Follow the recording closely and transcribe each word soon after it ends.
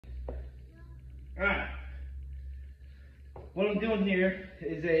Alright, what I'm doing here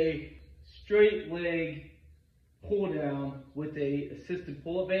is a straight leg pull down with a assisted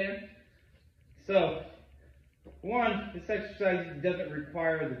pull-up band. So, one, this exercise doesn't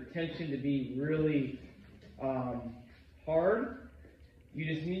require the tension to be really hard.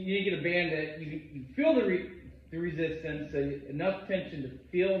 You just need to get a band that you feel the resistance, so enough tension to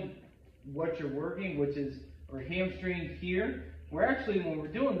feel what you're working, which is our hamstring here. We're actually, when we're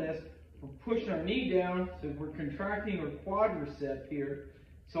doing this, we're pushing our knee down, so we're contracting our quadriceps here.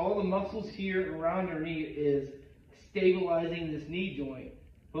 So all the muscles here around our knee is stabilizing this knee joint.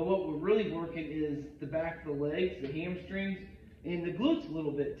 But what we're really working is the back of the legs, the hamstrings, and the glutes a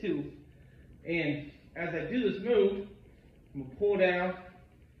little bit too. And as I do this move, I'm gonna pull down.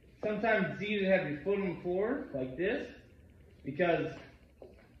 Sometimes it's easier to have your foot on the floor like this, because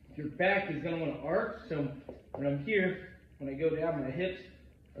your back is gonna wanna arch. So when I'm here, when I go down, my hips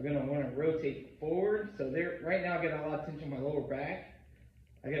are gonna wanna rotate forward. So there, right now I got a lot of tension on my lower back.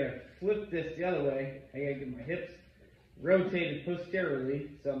 I gotta flip this the other way. I gotta get my hips rotated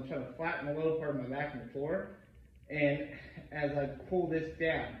posteriorly. So I'm trying to flatten the lower part of my back on the floor. And as I pull this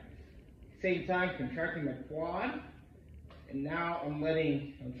down, same time contracting my quad. And now I'm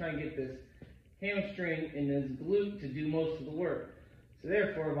trying to get this hamstring and this glute to do most of the work. So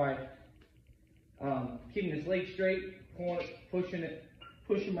therefore, by keeping this leg straight,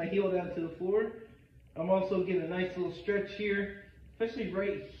 pushing my heel down to the floor, I'm also getting a nice little stretch here, especially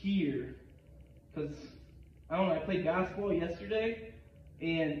right here. Because, I don't know, I played basketball yesterday,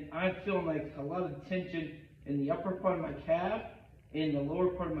 and I'm feeling like a lot of tension in the upper part of my calf and the lower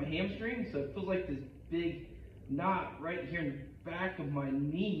part of my hamstring. So it feels like this big knot right here in the back of my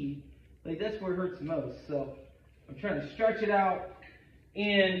knee. Like, that's where it hurts the most. So I'm trying to stretch it out,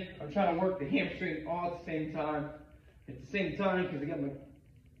 and I'm trying to work the hamstring all at the same time. At the same time, because I got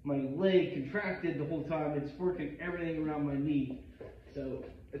my leg contracted the whole time, it's working everything around my knee. So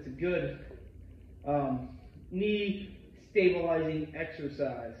it's a good knee stabilizing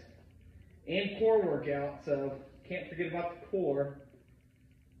exercise and core workout. So can't forget about the core,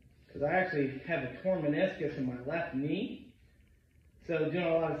 because I actually have a torn meniscus in my left knee. So doing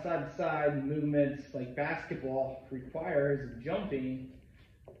a lot of side-to-side movements like basketball requires, jumping,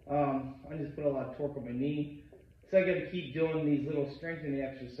 I just put a lot of torque on my knee. So I got to keep doing these little strengthening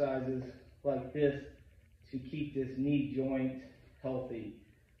exercises like this to keep this knee joint healthy.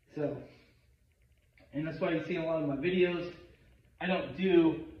 So, and that's why you see in a lot of my videos, I don't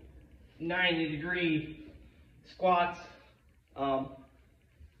do 90-degree squats. Talk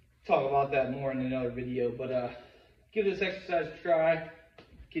about that more in another video, but give this exercise a try.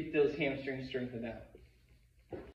 Get those hamstrings strengthened out.